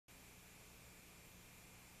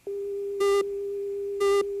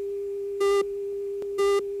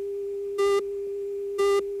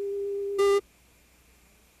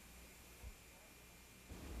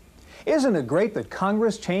isn't it great that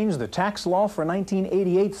Congress changed the tax law for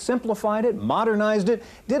 1988, simplified it, modernized it,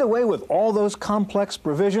 did away with all those complex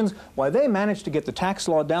provisions? Why, they managed to get the tax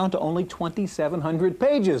law down to only 2,700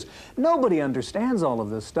 pages. Nobody understands all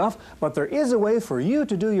of this stuff, but there is a way for you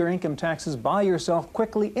to do your income taxes by yourself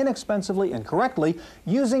quickly, inexpensively, and correctly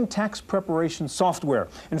using tax preparation software.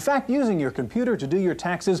 In fact, using your computer to do your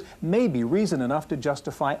taxes may be reason enough to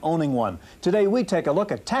justify owning one. Today, we take a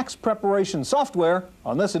look at tax preparation software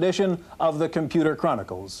on this edition of the Computer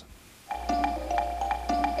Chronicles.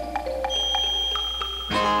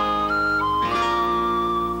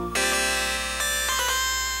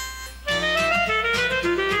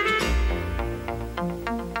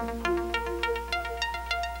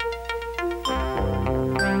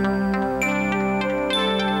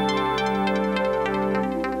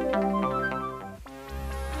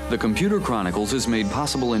 The Computer Chronicles is made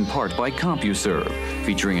possible in part by CompuServe,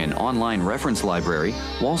 featuring an online reference library,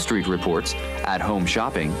 Wall Street reports, at-home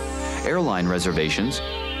shopping, airline reservations,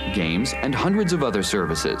 games, and hundreds of other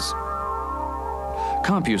services.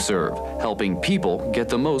 CompuServe, helping people get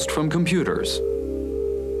the most from computers.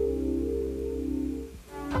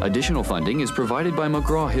 Additional funding is provided by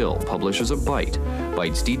McGraw-Hill, publishers of Byte.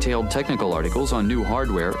 Byte's detailed technical articles on new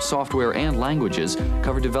hardware, software, and languages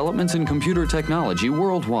cover developments in computer technology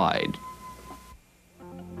worldwide.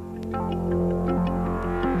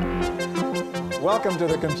 Welcome to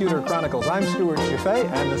the Computer Chronicles. I'm Stewart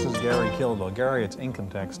Cheifet, and this is Gary Kildall. Gary, it's income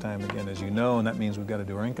tax time again, as you know, and that means we've got to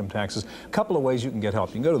do our income taxes. A couple of ways you can get help.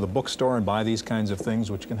 You can go to the bookstore and buy these kinds of things,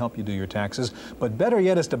 which can help you do your taxes. But better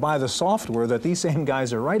yet is to buy the software that these same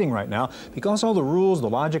guys are writing right now, because all the rules, the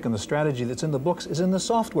logic, and the strategy that's in the books is in the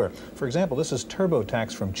software. For example, this is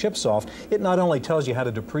TurboTax from ChipSoft. It not only tells you how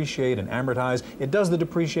to depreciate and amortize, it does the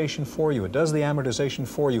depreciation for you. It does the amortization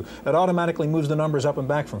for you. It automatically moves the numbers up and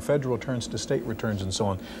back from federal returns to state returns and so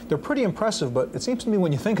on. They're pretty impressive, but it seems to me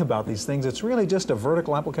when you think about these things, it's really just a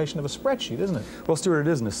vertical application of a spreadsheet, isn't it? Well, Stuart, it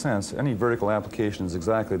is in a sense. Any vertical application is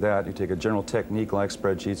exactly that. You take a general technique like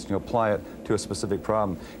spreadsheets and you apply it to a specific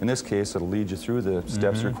problem. In this case, it'll lead you through the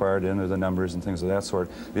steps required to enter the numbers and things of that sort.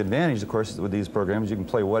 The advantage, of course, with these programs, you can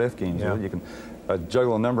play what-if games with it. You can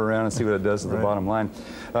juggle a number around and see what it does at the bottom line.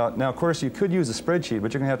 Now, of course, you could use a spreadsheet,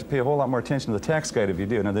 but you're going to have to pay a whole lot more attention to the tax guide if you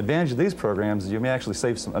do. Now, the advantage of these programs is you may actually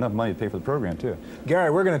save enough money to pay for the program, too. Gary,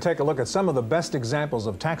 we're going to take a look at some of the best examples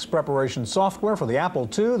of tax preparation software for the Apple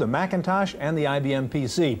II, the Macintosh, and the IBM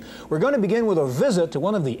PC. We're going to begin with a visit to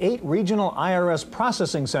one of the 8 regional IRS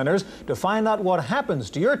processing centers to find out what happens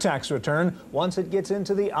to your tax return once it gets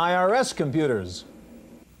into the IRS computers.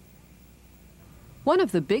 One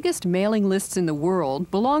of the biggest mailing lists in the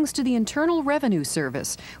world belongs to the Internal Revenue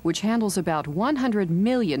Service, which handles about 100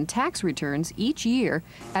 million tax returns each year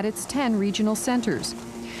at its 10 regional centers.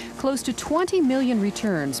 Close to 20 million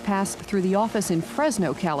returns pass through the office in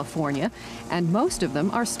Fresno, California, and most of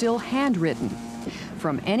them are still handwritten.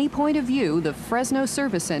 From any point of view, the Fresno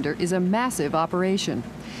Service Center is a massive operation.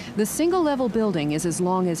 The single-level building is as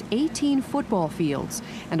long as 18 football fields,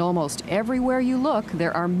 and almost everywhere you look,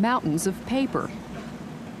 there are mountains of paper.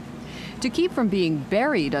 To keep from being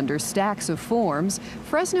buried under stacks of forms,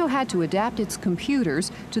 Fresno had to adapt its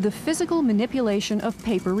computers to the physical manipulation of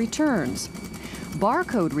paper returns.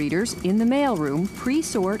 Barcode readers in the mailroom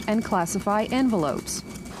pre-sort and classify envelopes.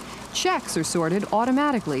 Checks are sorted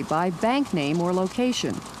automatically by bank name or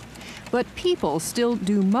location. But people still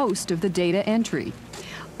do most of the data entry.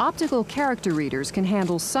 Optical character readers can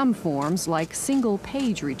handle some forms like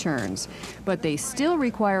single-page returns, but they still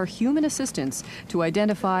require human assistance to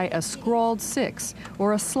identify a scrawled 6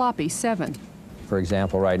 or a sloppy 7. For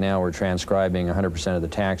example, right now we're transcribing 100% of the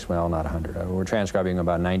tax, well, not 100, we're transcribing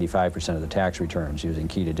about 95% of the tax returns using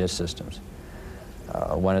key-to-disk systems.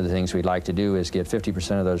 One of the things we'd like to do is get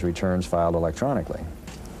 50% of those returns filed electronically.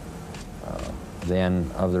 Then,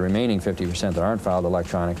 of the remaining 50% that aren't filed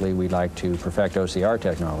electronically, we'd like to perfect OCR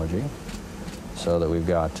technology so that we've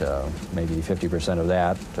got maybe 50% of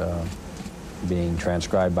that being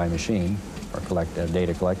transcribed by machine or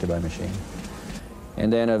data collected by machine.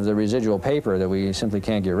 And then of the residual paper that we simply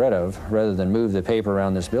can't get rid of, rather than move the paper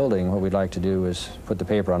around this building, what we'd like to do is put the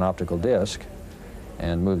paper on optical disc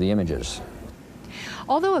and move the images.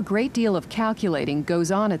 Although a great deal of calculating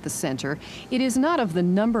goes on at the center, it is not of the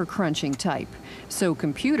number crunching type, so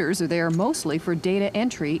computers are there mostly for data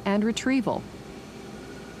entry and retrieval.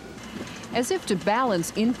 As if to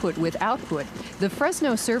balance input with output, the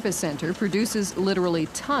Fresno Service Center produces literally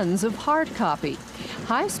tons of hard copy.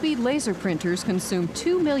 High-speed laser printers consume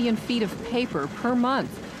 2 million feet of paper per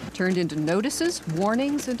month. turned into notices,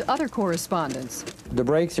 warnings, and other correspondence. The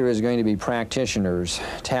breakthrough is going to be practitioners,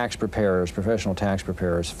 tax preparers, professional tax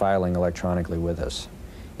preparers filing electronically with us.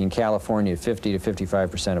 In California, 50 to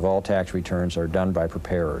 55% of all tax returns are done by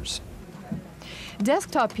preparers.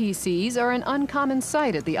 Desktop PCs are an uncommon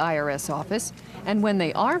sight at the IRS office, and when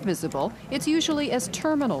they are visible, it's usually as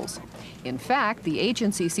terminals. In fact, the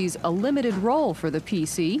agency sees a limited role for the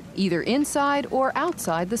PC, either inside or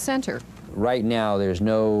outside the center. Right now, there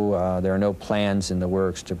are no plans in the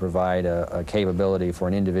works to provide a capability for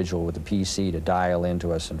an individual with a PC to dial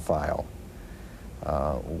into us and file.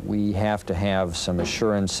 We have to have some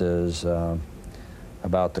assurances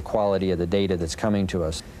about the quality of the data that's coming to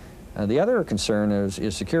us. The other concern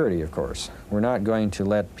is security, of course. We're not going to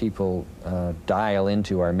let people dial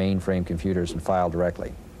into our mainframe computers and file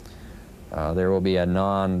directly. There will be an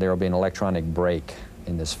electronic break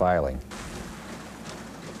in this filing.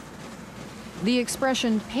 The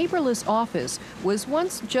expression paperless office was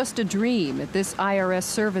once just a dream at this IRS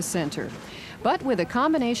service center. But with a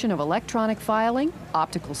combination of electronic filing,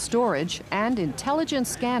 optical storage, and intelligent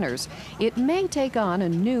scanners, it may take on a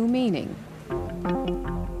new meaning.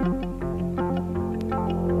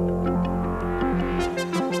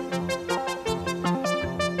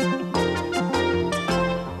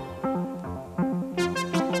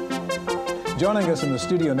 Joining us in the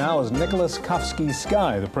studio now is Nicholas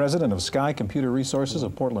Kofsky-Sky, the president of Sky Computer Resources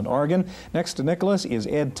of Portland, Oregon. Next to Nicholas is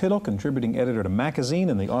Ed Tittle, contributing editor to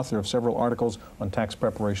Magazine and the author of several articles on tax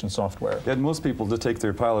preparation software. Ed, most people just take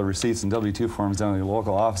their pile of receipts and W-2 forms down to the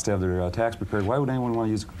local office to have their tax prepared. Why would anyone want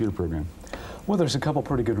to use a computer program? Well, there's a couple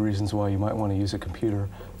pretty good reasons why you might want to use a computer.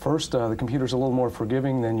 First, the computer's a little more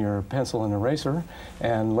forgiving than your pencil and eraser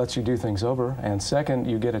and lets you do things over. And second,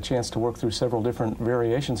 you get a chance to work through several different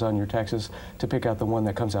variations on your taxes to pick out the one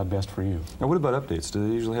that comes out best for you. Now, what about updates? Do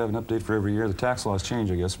they usually have an update for every year? The tax laws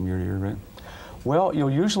change, I guess, from year to year, right? Well,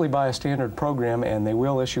 you'll usually buy a standard program, and they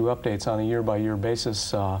will issue updates on a year-by-year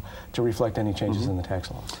basis to reflect any changes in the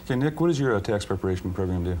tax laws. Okay, Nick, what does your tax preparation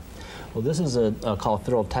program do? Well, this is called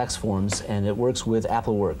Federal Tax Forms, and it works with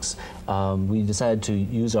AppleWorks. We decided to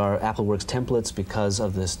use our AppleWorks templates because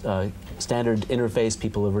of this standard interface.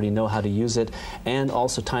 People already know how to use it, and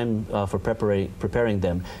also time for preparing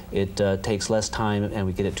them. It takes less time, and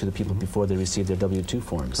we get it to the people before they receive their W-2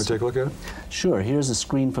 forms. Can we take a look at it? Sure. Here's a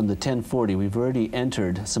screen from the 1040. We've already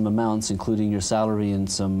entered some amounts, including your salary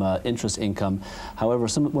and some interest income. However,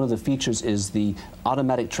 one of the features is the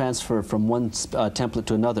automatic transfer from one template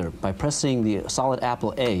to another. By pressing the solid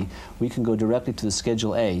Apple A, we can go directly to the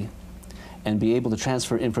Schedule A and be able to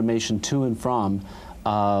transfer information to and from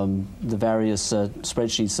the various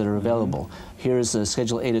spreadsheets that are available. Here's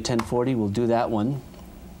Schedule A to 1040. We'll do that one.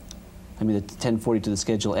 I mean, the 1040 to the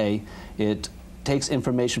Schedule A. It takes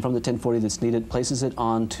information from the 1040 that's needed, places it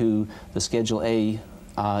onto the Schedule A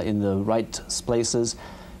in the right places,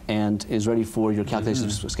 and is ready for your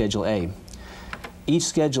calculations for Schedule A. Each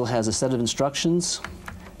schedule has a set of instructions,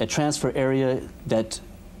 a transfer area that,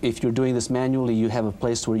 if you're doing this manually, you have a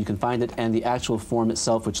place where you can find it, and the actual form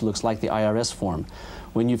itself, which looks like the IRS form.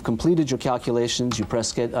 When you've completed your calculations, you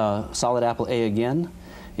press solid Apple A again.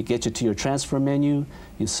 It gets you to your transfer menu.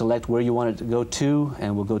 You select where you want it to go to,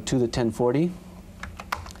 and we'll go to the 1040.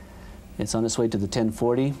 It's on its way to the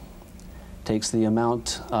 1040. Takes the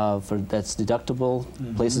amount that's deductible,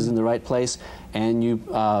 places in the right place, and you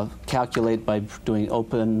calculate by doing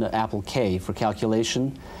Open Apple K for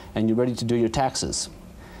calculation, and you're ready to do your taxes.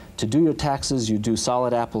 To do your taxes, you do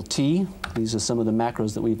solid Apple T. These are some of the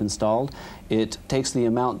macros that we've installed. It takes the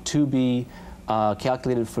amount to be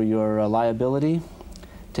calculated for your liability,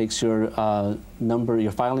 takes your number,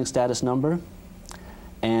 your filing status number,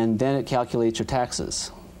 and then it calculates your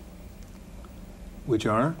taxes. Which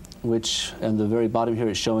are? Which, on the very bottom here,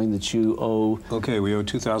 is showing that you owe... Okay, we owe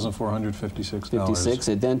 $2,456. 56.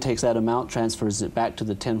 It then takes that amount, transfers it back to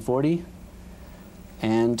the 1040,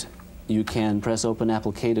 and you can press Open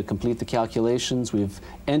Apple K to complete the calculations. We've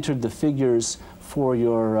entered the figures for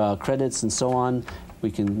your credits and so on.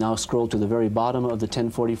 We can now scroll to the very bottom of the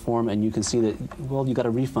 1040 form, and you can see that, well, you got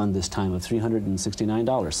a refund this time of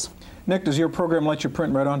 $369. Nick, does your program let you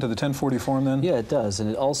print right onto the 1040 form then? Yeah, it does, and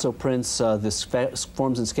it also prints the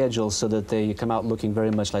forms and schedules so that they come out looking very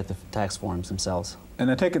much like the tax forms themselves. And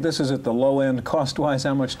I take it this is at the low end cost-wise.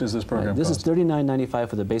 How much does this program This cost? is $39.95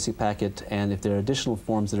 for the basic packet, and if there are additional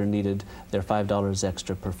forms that are needed, they're $5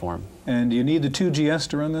 extra per form. And do you need the 2GS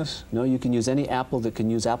to run this? No, you can use any Apple that can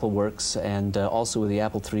use AppleWorks, and also with the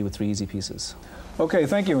Apple III with 3 easy pieces. Okay,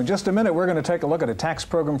 thank you. In just a minute, we're going to take a look at a tax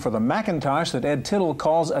program for the Macintosh that Ed Tittle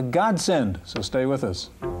calls a godsend. So stay with us.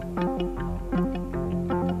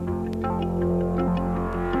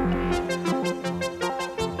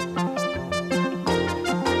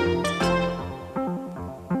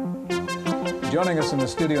 Joining us in the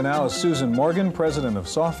studio now is Susan Morgan, president of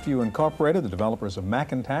SoftView Incorporated, the developers of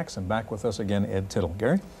Mac and Tax, and back with us again, Ed Tittle.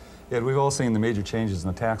 Gary? Ed, we've all seen the major changes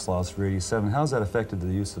in the tax laws for '87. How's that affected the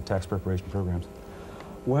use of tax preparation programs?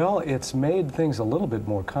 Well, it's made things a little bit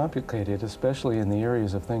more complicated, especially in the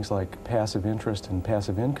areas of things like passive interest and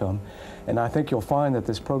passive income. And I think you'll find that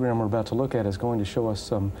this program we're about to look at is going to show us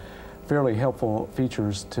some fairly helpful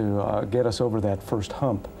features to get us over that first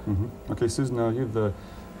hump. Okay, Susan, now you've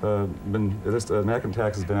Mac and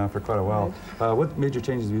Tax has been out for quite a while. What major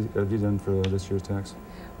changes have you done for this year's tax?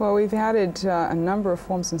 Well, we've added a number of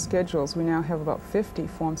forms and schedules. We now have about 50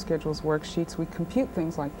 form schedules worksheets. We compute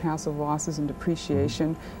things like passive losses and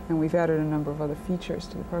depreciation, and we've added a number of other features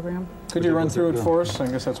to the program. Could you run through it for us? I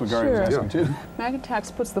guess that's what Gary was asking too. Mac and Tax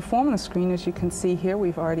puts the form on the screen. As you can see here,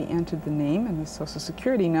 we've already entered the name and the Social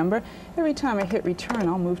Security number. Every time I hit return,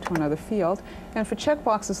 I'll move to another field. And for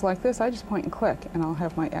checkboxes like this, I just point and click, and I'll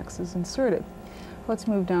have my X's inserted. Let's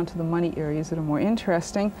move down to the money areas that are more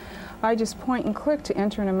interesting. I just point and click to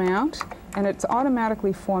enter an amount, and it's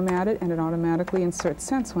automatically formatted, and it automatically inserts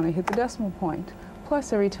cents when I hit the decimal point.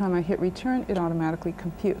 Plus, every time I hit return, it automatically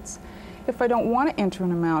computes. If I don't want to enter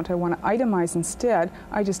an amount, I want to itemize instead,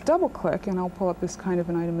 I just double click and I'll pull up this kind of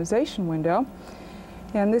an itemization window.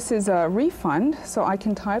 And this is a refund, so I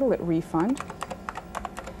can title it refund.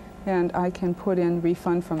 And I can put in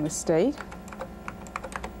refund from the state.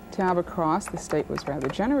 Tab across, the state was rather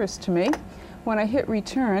generous to me. When I hit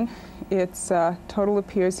return, its total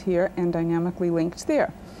appears here and dynamically linked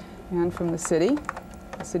there. And from the city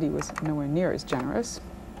was nowhere near as generous.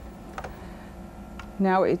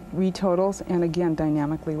 Now it retotals and again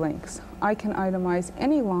dynamically links. I can itemize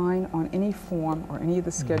any line on any form or any of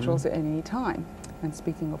the schedules at any time. And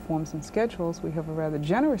speaking of forms and schedules, we have a rather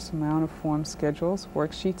generous amount of form schedules,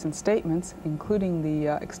 worksheets, and statements, including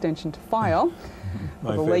the extension to file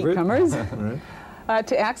for the latecomers.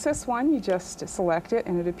 To access one, you just select it,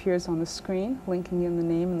 and it appears on the screen, linking in the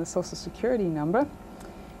name and the Social Security number.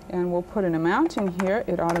 And we'll put an amount in here.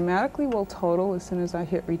 It automatically will total as soon as I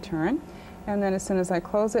hit return. And then as soon as I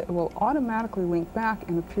close it, it will automatically link back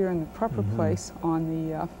and appear in the proper place on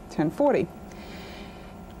the 1040.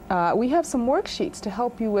 We have some worksheets to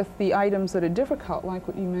help you with the items that are difficult, like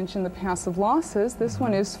what you mentioned, the passive losses. This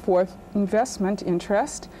one is for investment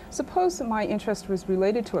interest. Suppose that my interest was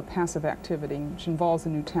related to a passive activity, which involves the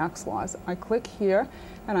new tax laws. I click here,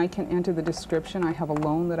 and I can enter the description. I have a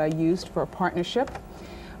loan that I used for a partnership.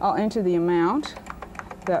 I'll enter the amount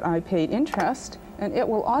that I paid interest, and it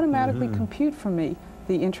will automatically compute for me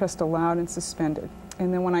the interest allowed and suspended.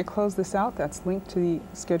 And then when I close this out, that's linked to the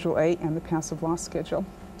Schedule A and the passive loss schedule.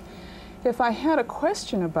 If I had a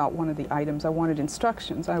question about one of the items, I wanted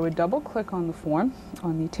instructions, I would double-click on the form,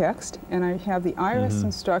 on the text, and I have the IRS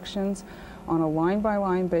instructions on a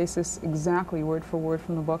line-by-line basis, exactly word for word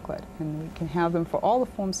from the booklet. And we can have them for all the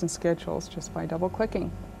forms and schedules just by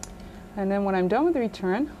double-clicking. And then when I'm done with the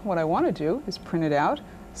return, what I want to do is print it out,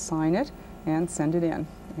 sign it, and send it in.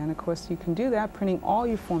 And of course, you can do that printing all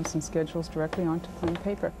your forms and schedules directly onto plain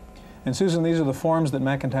paper. And Susan, these are the forms that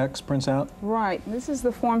Mac and Tax prints out? Right. This is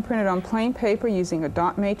the form printed on plain paper using a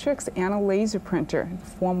dot matrix and a laser printer. The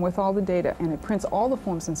form with all the data, and it prints all the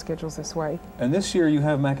forms and schedules this way. And this year you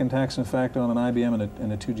have Mac and Tax, in fact, on an IBM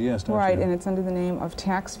and a 2GS, don't you? Right, and it's under the name of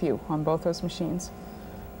TaxView on both those machines.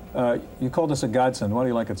 You called this a godsend. Why do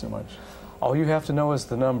you like it so much? All you have to know is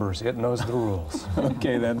the numbers. It knows the rules.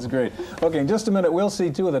 Okay, that's great. Okay, in just a minute, we'll see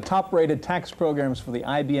two of the top-rated tax programs for the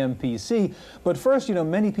IBM PC. But first, you know,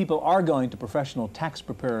 many people are going to professional tax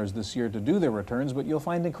preparers this year to do their returns, but you'll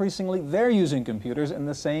find increasingly they're using computers and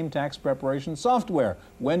the same tax preparation software.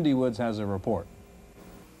 Wendy Woods has a report.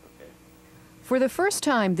 For the first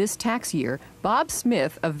time this tax year, Bob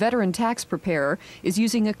Smith, a veteran tax preparer, is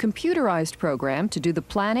using a computerized program to do the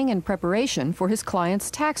planning and preparation for his clients'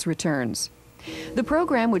 tax returns. The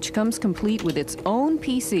program, which comes complete with its own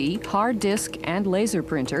PC, hard disk, and laser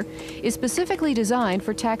printer, is specifically designed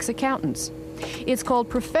for tax accountants. It's called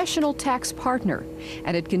Professional Tax Partner,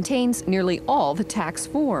 and it contains nearly all the tax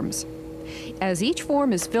forms. As each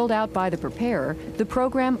form is filled out by the preparer, the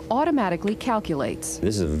program automatically calculates.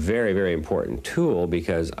 This is a very, very important tool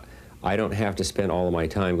because I don't have to spend all of my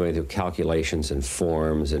time going through calculations and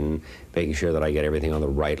forms and making sure that I get everything on the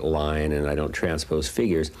right line and I don't transpose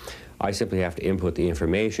figures. I simply have to input the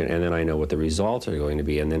information and then I know what the results are going to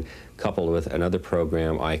be. And then coupled with another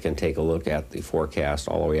program, I can take a look at the forecast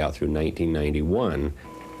all the way out through 1991.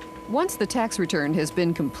 Once the tax return has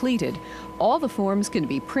been completed, all the forms can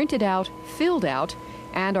be printed out, filled out,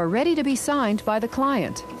 and are ready to be signed by the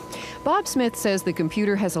client. Bob Smith says the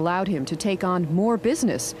computer has allowed him to take on more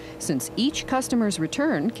business, since each customer's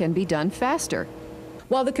return can be done faster.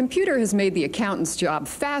 While the computer has made the accountant's job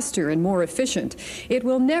faster and more efficient, it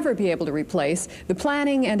will never be able to replace the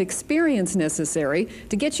planning and experience necessary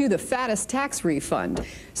to get you the fattest tax refund.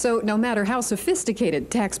 So no matter how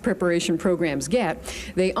sophisticated tax preparation programs get,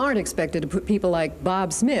 they aren't expected to put people like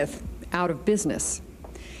Bob Smith out of business.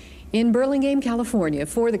 In Burlingame, California,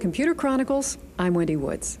 for the Computer Chronicles, I'm Wendy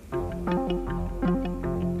Woods.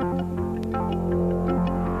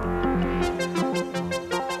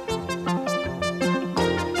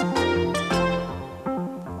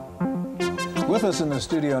 With us in the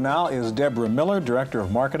studio now is Deborah Miller, Director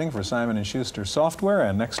of Marketing for Simon & Schuster Software,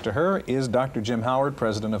 and next to her is Dr. Jim Howard,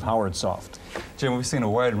 President of Howard Soft. Jim, we've seen a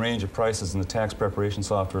wide range of prices in the tax preparation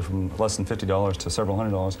software from less than $50 to several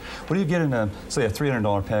 $100s. What do you get in, say, a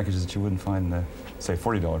 $300 package that you wouldn't find in a, say,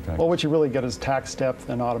 $40 package? Well, what you really get is tax depth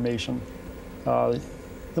and automation. The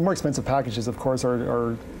more expensive packages, of course,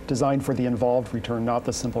 are designed for the involved return, not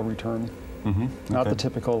the simple return, not the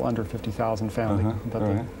typical under $50,000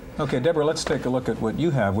 family. Okay, Deborah, let's take a look at what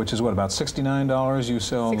you have, which is what, about $69 you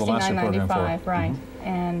sell the last year program for? $69.95, right.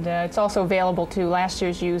 And it's also available to last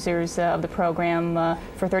year's users of the program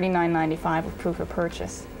for $39.95 with proof of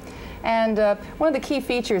purchase. And one of the key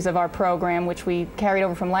features of our program, which we carried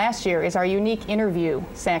over from last year, is our unique interview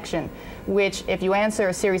section, which, if you answer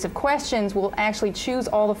a series of questions, will actually choose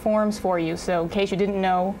all the forms for you. So in case you didn't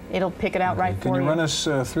know, it'll pick it out right for you. Can you run us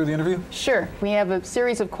through the interview? Sure. We have a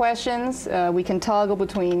series of questions. We can toggle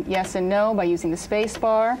between yes and no by using the space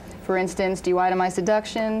bar. For instance, do you itemize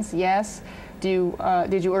deductions? Yes. Did you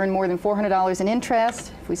earn more than $400 in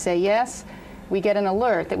interest? If we say yes, we get an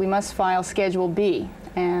alert that we must file Schedule B.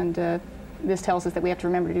 And this tells us that we have to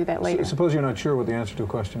remember to do that later. Suppose you're not sure what the answer to a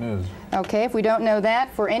question is. Okay, if we don't know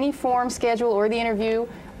that, for any form, schedule, or the interview,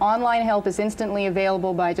 online help is instantly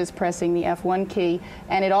available by just pressing the F1 key.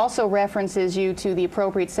 And it also references you to the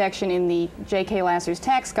appropriate section in the J.K. Lasser's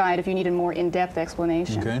tax guide if you need a more in-depth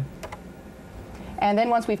explanation. Okay. And then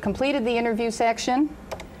once we've completed the interview section,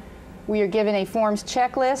 we are given a forms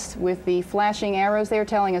checklist with the flashing arrows there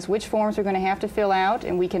telling us which forms we're going to have to fill out,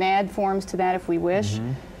 and we can add forms to that if we wish.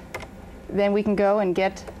 Then we can go and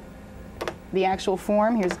get the actual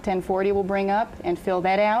form. Here's 1040 we'll bring up and fill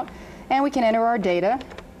that out. And we can enter our data.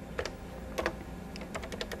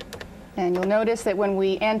 And you'll notice that when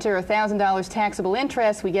we enter $1,000 taxable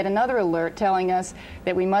interest, we get another alert telling us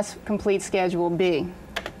that we must complete Schedule B.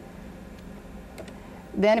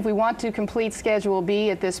 Then if we want to complete Schedule B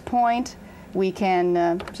at this point, we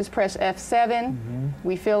can just press F7,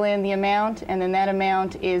 we fill in the amount, and then that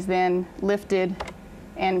amount is then lifted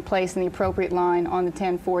and placed in the appropriate line on the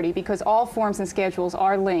 1040, because all forms and schedules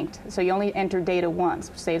are linked, so you only enter data once,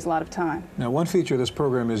 which saves a lot of time. Now, one feature of this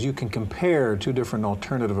program is you can compare two different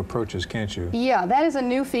alternative approaches, can't you? Yeah, that is a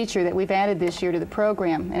new feature that we've added this year to the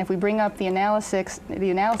program. And if we bring up the analysis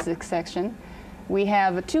section, we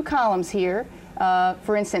have two columns here.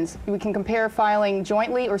 For instance, we can compare filing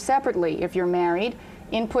jointly or separately if you're married,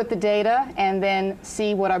 input the data, and then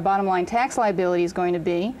see what our bottom line tax liability is going to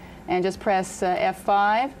be, and just press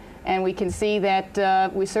F5, and we can see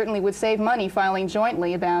that we certainly would save money filing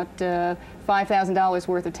jointly, about $5,000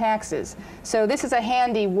 worth of taxes. So this is a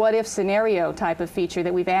handy what-if scenario type of feature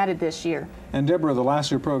that we've added this year. And Deborah, the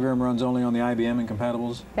last year program runs only on the IBM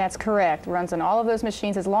incompatibles? That's correct. It runs on all of those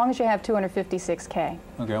machines as long as you have 256K.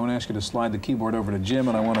 Okay, I want to ask you to slide the keyboard over to Jim,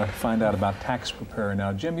 and I want to find out about Tax Preparer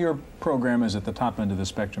now. Jim, your program is at the top end of the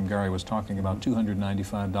spectrum. Gary was talking about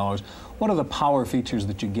 $295. What are the power features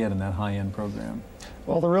that you get in that high-end program?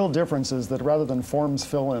 Well, the real difference is that rather than forms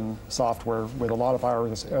fill-in software with a lot of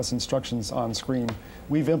IRS instructions on screen,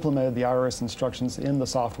 we've implemented the IRS instructions in the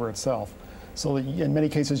software itself. So that in many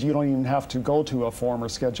cases, you don't even have to go to a form or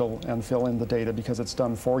schedule and fill in the data, because it's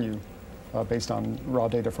done for you based on raw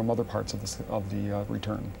data from other parts of the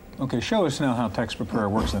return. Okay, show us now how Tax Preparer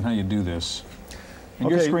works and how you do this. And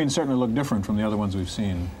your screens certainly look different from the other ones we've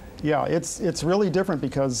seen. Yeah, it's really different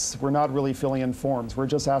because we're not really filling in forms. We're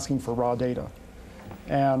just asking for raw data.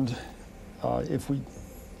 And if we,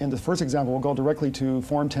 in the first example, we'll go directly to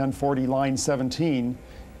Form 1040, line 17,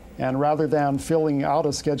 and rather than filling out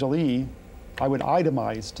a Schedule E, I would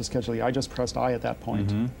itemize to Schedule E. I just pressed I at that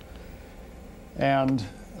point. And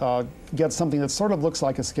get something that sort of looks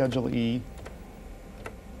like a Schedule E,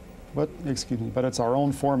 but it's our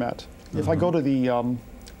own format. If I go to the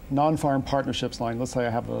non-farm partnerships line, let's say I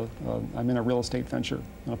have I'm in a real estate venture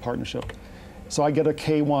in a partnership. So I get a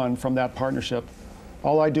K1 from that partnership.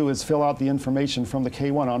 All I do is fill out the information from the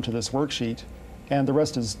K1 onto this worksheet, and the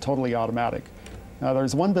rest is totally automatic. Now,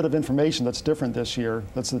 there's one bit of information that's different this year.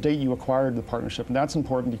 That's the date you acquired the partnership, and that's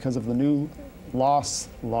important because of the new loss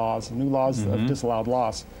laws, of disallowed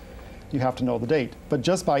loss. You have to know the date. But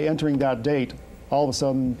just by entering that date, all of a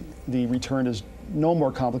sudden the return is no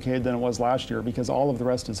more complicated than it was last year because all of the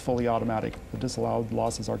rest is fully automatic. The disallowed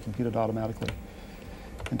losses are computed automatically.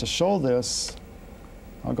 And to show this,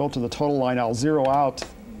 I'll go to the total line. I'll zero out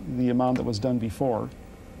the amount that was done before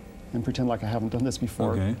and pretend like I haven't done this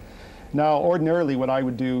before. Okay. Now, ordinarily, what I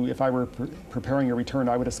would do if I were preparing a return,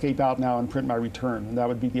 I would escape out now and print my return, and that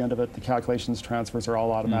would be the end of it. The calculations, transfers are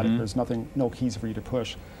all automatic. There's no keys for you to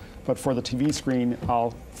push. But for the TV screen,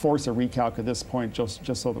 I'll force a recalc at this point just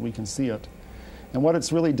so that we can see it. And what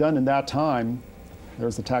it's really done in that time,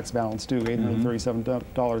 there's the tax balance due,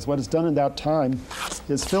 $837. What it's done in that time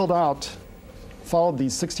is followed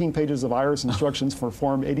these 16 pages of IRS instructions for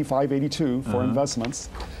Form 8582 for investments,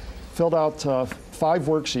 filled out 5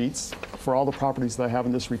 worksheets for all the properties that I have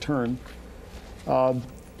in this return,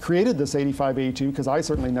 created this 8582 because I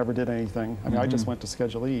certainly never did anything. I mean, I just went to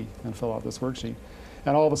Schedule E and filled out this worksheet.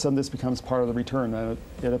 And all of a sudden, this becomes part of the return, and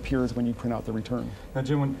it appears when you print out the return. Now,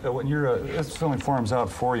 Jim, when you're filling forms out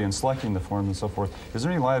for you and selecting the forms and so forth, is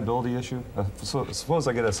there any liability issue? So suppose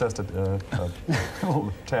I get assessed a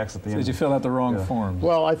little tax at the end. Did you fill out the wrong forms?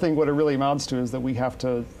 Well, I think what it really amounts to is that we have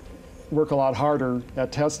to work a lot harder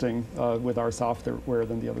at testing with our software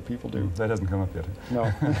than the other people do. That hasn't come up yet.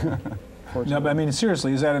 No. No, but I mean,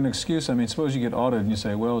 seriously, is that an excuse? I mean, suppose you get audited and you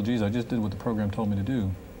say, well, geez, I just did what the program told me to do.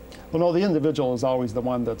 Well, no, the individual is always the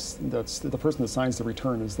one the person that signs the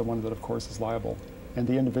return is the one that, of course, is liable. And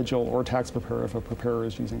the individual or tax preparer, if a preparer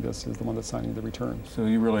is using this, is the one that's signing the return. So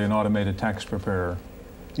you're really an automated tax preparer.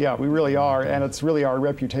 Yeah, we really are, and it's really our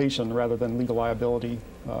reputation rather than legal liability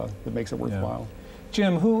that makes it worthwhile. Yeah.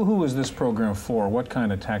 Jim, who is this program for? What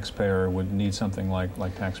kind of taxpayer would need something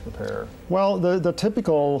like tax preparer? Well, the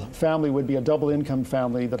typical family would be a double income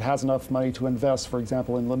family that has enough money to invest, for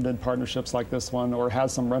example, in limited partnerships like this one, or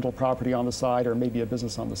has some rental property on the side, or maybe a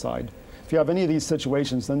business on the side. If you have any of these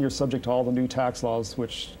situations, then you're subject to all the new tax laws,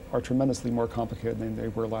 which are tremendously more complicated than they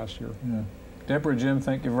were last year. Yeah. Deborah, Jim,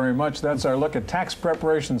 thank you very much. That's our look at tax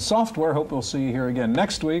preparation software. Hope we'll see you here again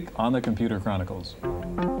next week on the Computer Chronicles.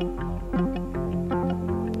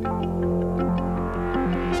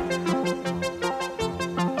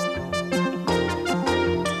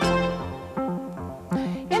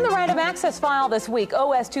 Access file this week,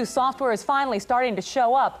 OS2 software is finally starting to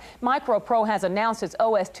show up. MicroPro has announced its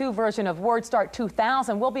OS2 version of WordStart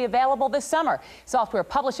 2000 will be available this summer. Software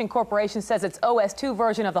Publishing Corporation says its OS2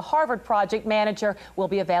 version of the Harvard Project Manager will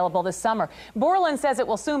be available this summer. Borland says it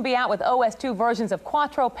will soon be out with OS2 versions of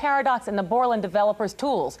Quattro, Paradox, and the Borland Developers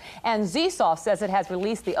Tools. And Zsoft says it has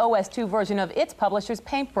released the OS2 version of its publisher's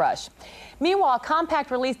Paintbrush. Meanwhile, Compaq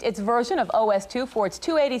released its version of OS2 for its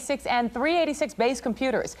 286 and 386 base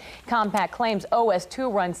computers. Compaq claims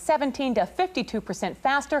OS2 runs 17 to 52%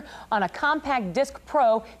 faster on a Compaq Disk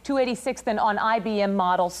Pro 286 than on IBM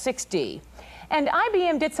Model 6D. And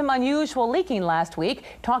IBM did some unusual leaking last week,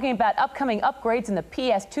 talking about upcoming upgrades in the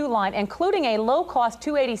PS2 line, including a low-cost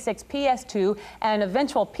 286 PS2 and an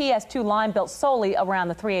eventual PS2 line built solely around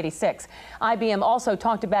the 386. IBM also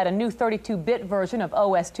talked about a new 32-bit version of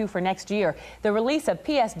OS2 for next year, the release of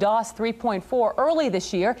PS-DOS 3.4 early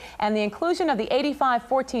this year, and the inclusion of the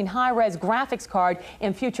 8514 high-res graphics card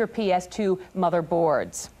in future PS2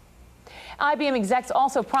 motherboards. IBM execs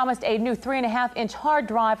also promised a new 3.5-inch hard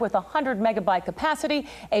drive with 100 megabyte capacity,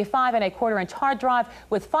 a 5.25-inch hard drive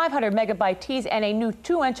with 500 megabyte Ts, and a new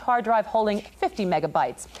 2-inch hard drive holding 50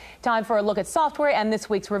 megabytes. Time for a look at software and this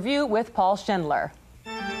week's review with Paul Schindler.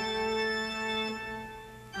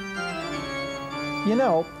 You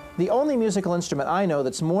know, the only musical instrument I know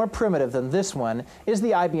that's more primitive than this one is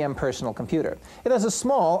the IBM personal computer. It has a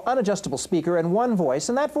small, unadjustable speaker and one voice,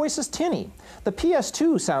 and that voice is tinny. The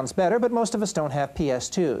PS2 sounds better, but most of us don't have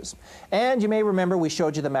PS2s. And you may remember we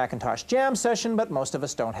showed you the Macintosh Jam session, but most of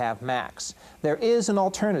us don't have Macs. There is an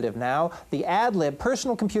alternative now, the AdLib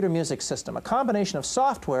personal computer music system, a combination of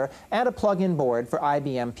software and a plug-in board for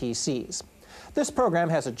IBM PCs. This program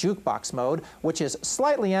has a jukebox mode, which is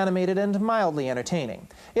slightly animated and mildly entertaining.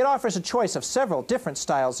 It offers a choice of several different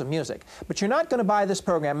styles of music, but you're not going to buy this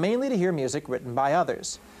program mainly to hear music written by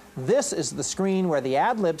others. This is the screen where the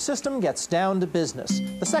AdLib system gets down to business,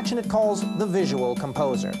 the section it calls the Visual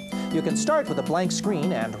Composer. You can start with a blank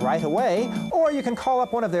screen and right away, or you can call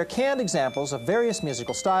up one of their canned examples of various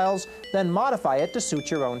musical styles, then modify it to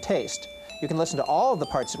suit your own taste. You can listen to all of the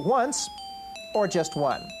parts at once, or just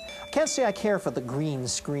one. Can't say I care for the green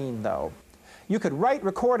screen, though. You could write,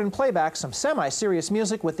 record, and playback some semi-serious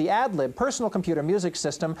music with the AdLib personal computer music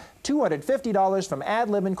system, $250 from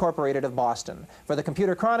AdLib Incorporated of Boston. For the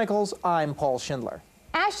Computer Chronicles, I'm Paul Schindler.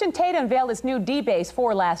 Ashton Tate unveiled its new deBass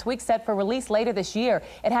 4 last week, set for release later this year.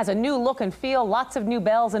 It has a new look and feel, lots of new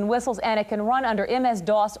bells and whistles, and it can run under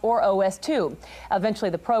MS-DOS or OS/2. Eventually,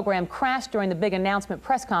 the program crashed during the big announcement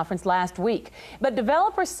press conference last week. But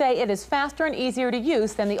developers say it is faster and easier to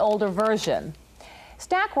use than the older version.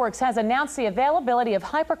 Stackworks has announced the availability of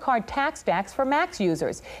HyperCard tax stacks for Mac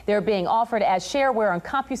users. They're being offered as shareware on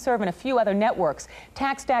CompuServe and a few other networks.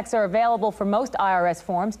 Tax stacks are available for most IRS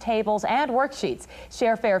forms, tables, and worksheets.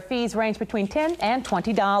 Sharefare fees range between $10 and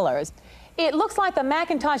 $20. It looks like the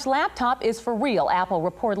Macintosh laptop is for real. Apple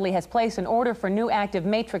reportedly has placed an order for new active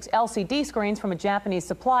matrix LCD screens from a Japanese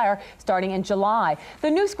supplier starting in July. The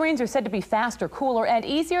new screens are said to be faster, cooler, and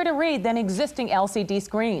easier to read than existing LCD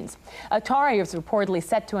screens. Atari is reportedly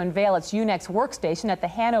set to unveil its Unix workstation at the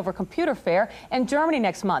Hanover Computer Fair in Germany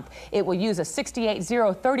next month. It will use a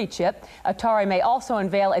 68030 chip. Atari may also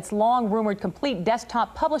unveil its long-rumored complete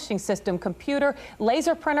desktop publishing system, computer,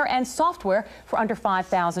 laser printer, and software for under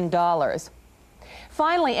 $5,000.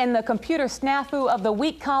 Finally, in the Computer Snafu of the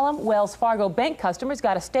Week column, Wells Fargo Bank customers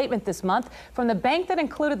got a statement this month from the bank that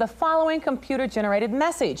included the following computer-generated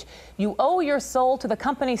message. You owe your soul to the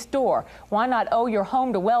company store. Why not owe your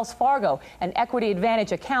home to Wells Fargo? An Equity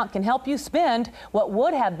Advantage account can help you spend what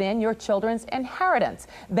would have been your children's inheritance.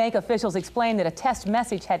 Bank officials explained that a test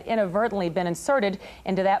message had inadvertently been inserted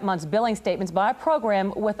into that month's billing statements by a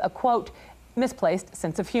program with a, quote, misplaced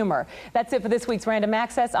sense of humor. That's it for this week's Random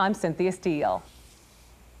Access. I'm Cynthia Steele.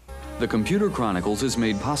 The Computer Chronicles is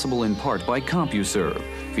made possible in part by CompuServe,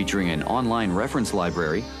 featuring an online reference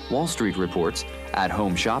library, Wall Street reports,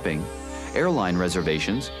 at-home shopping, airline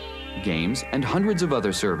reservations, games, and hundreds of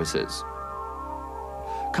other services.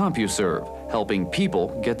 CompuServe, helping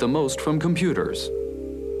people get the most from computers.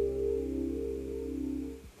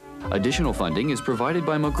 Additional funding is provided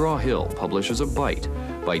by McGraw-Hill, publishers of Byte.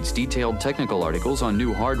 Byte's detailed technical articles on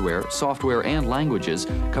new hardware, software, and languages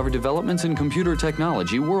cover developments in computer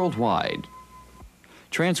technology worldwide.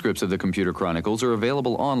 Transcripts of the Computer Chronicles are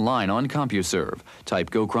available online on CompuServe.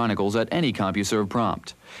 Type Go Chronicles at any CompuServe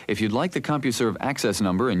prompt. If you'd like the CompuServe access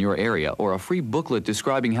number in your area or a free booklet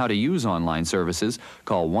describing how to use online services,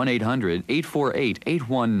 call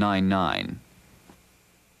 1-800-848-8199.